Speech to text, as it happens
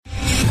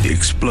The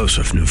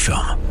explosive new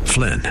film,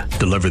 Flynn,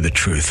 Deliver the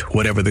Truth,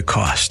 Whatever the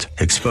Cost,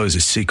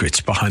 exposes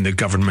secrets behind the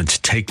government's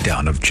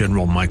takedown of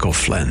General Michael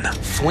Flynn.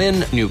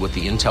 Flynn knew what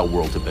the intel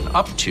world had been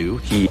up to.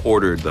 He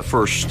ordered the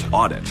first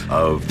audit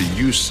of the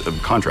use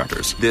of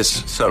contractors.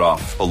 This set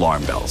off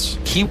alarm bells.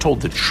 He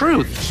told the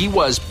truth. He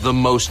was the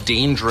most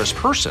dangerous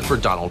person for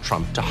Donald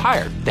Trump to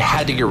hire. They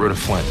had to get rid of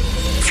Flynn.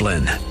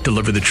 Flynn,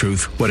 Deliver the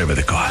Truth, Whatever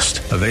the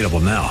Cost. Available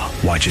now.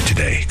 Watch it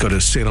today. Go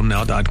to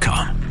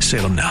salemnow.com.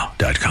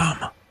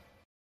 salemnow.com.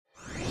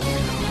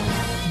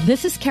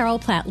 This is Carol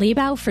Platt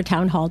Liebau for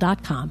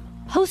townhall.com.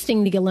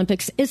 Hosting the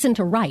Olympics isn't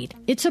a right,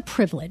 it's a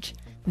privilege.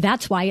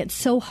 That's why it's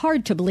so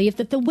hard to believe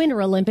that the Winter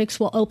Olympics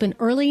will open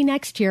early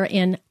next year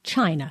in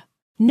China.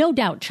 No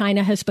doubt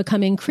China has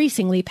become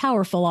increasingly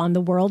powerful on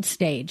the world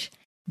stage,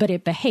 but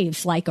it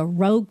behaves like a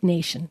rogue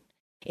nation.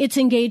 It's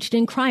engaged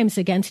in crimes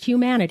against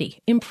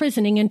humanity,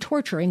 imprisoning and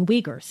torturing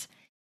Uyghurs.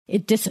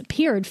 It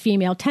disappeared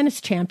female tennis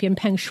champion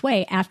Peng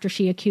Shuai after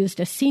she accused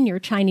a senior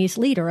Chinese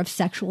leader of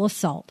sexual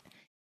assault.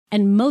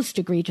 And most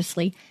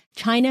egregiously,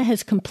 China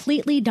has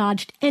completely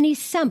dodged any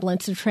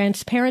semblance of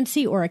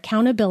transparency or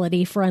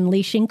accountability for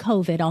unleashing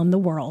COVID on the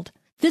world.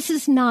 This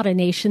is not a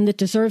nation that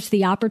deserves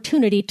the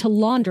opportunity to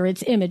launder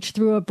its image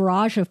through a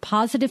barrage of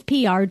positive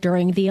PR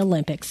during the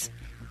Olympics.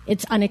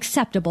 It's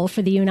unacceptable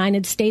for the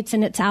United States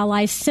and its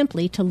allies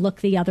simply to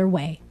look the other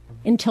way.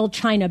 Until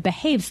China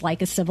behaves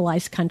like a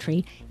civilized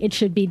country, it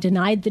should be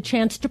denied the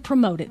chance to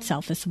promote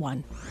itself as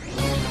one.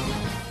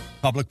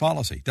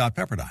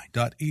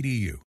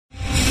 Publicpolicy.pepperdine.edu.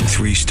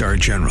 Three-star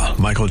General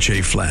Michael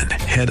J. Flynn,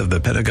 head of the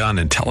Pentagon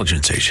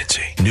Intelligence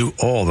Agency, knew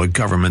all the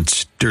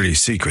government's dirty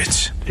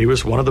secrets. He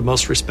was one of the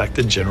most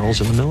respected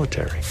generals in the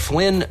military.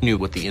 Flynn knew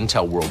what the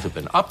intel world had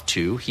been up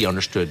to. He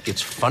understood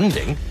its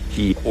funding.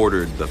 He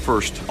ordered the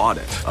first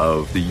audit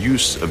of the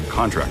use of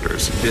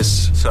contractors.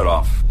 This set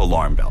off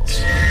alarm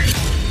bells.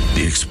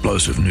 The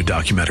explosive new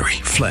documentary,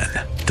 Flynn,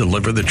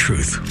 Deliver the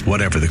Truth,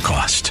 Whatever the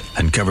Cost,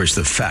 uncovers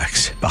the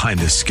facts behind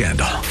this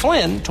scandal.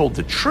 Flynn told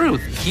the truth.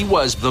 He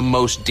was the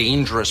most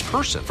dangerous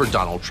person for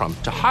Donald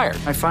Trump to hire.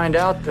 I find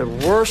out the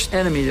worst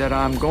enemy that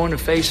I'm going to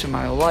face in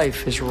my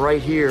life is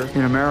right here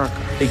in America.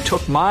 They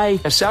took my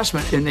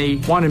assessment and they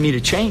wanted me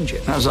to change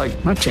it. And I was like,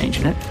 I'm not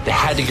changing it. They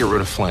had to get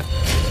rid of Flynn.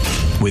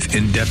 With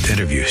in-depth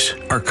interviews,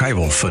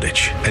 archival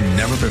footage, and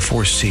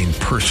never-before-seen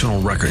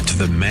personal records of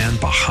the man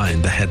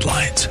behind the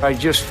headlines. I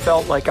just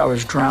felt like I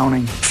was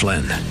drowning.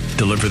 Flynn,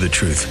 Deliver the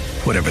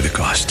Truth, Whatever the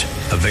Cost.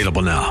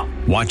 Available now.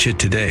 Watch it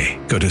today.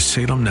 Go to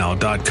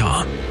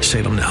salemnow.com.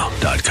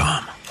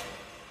 salemnow.com.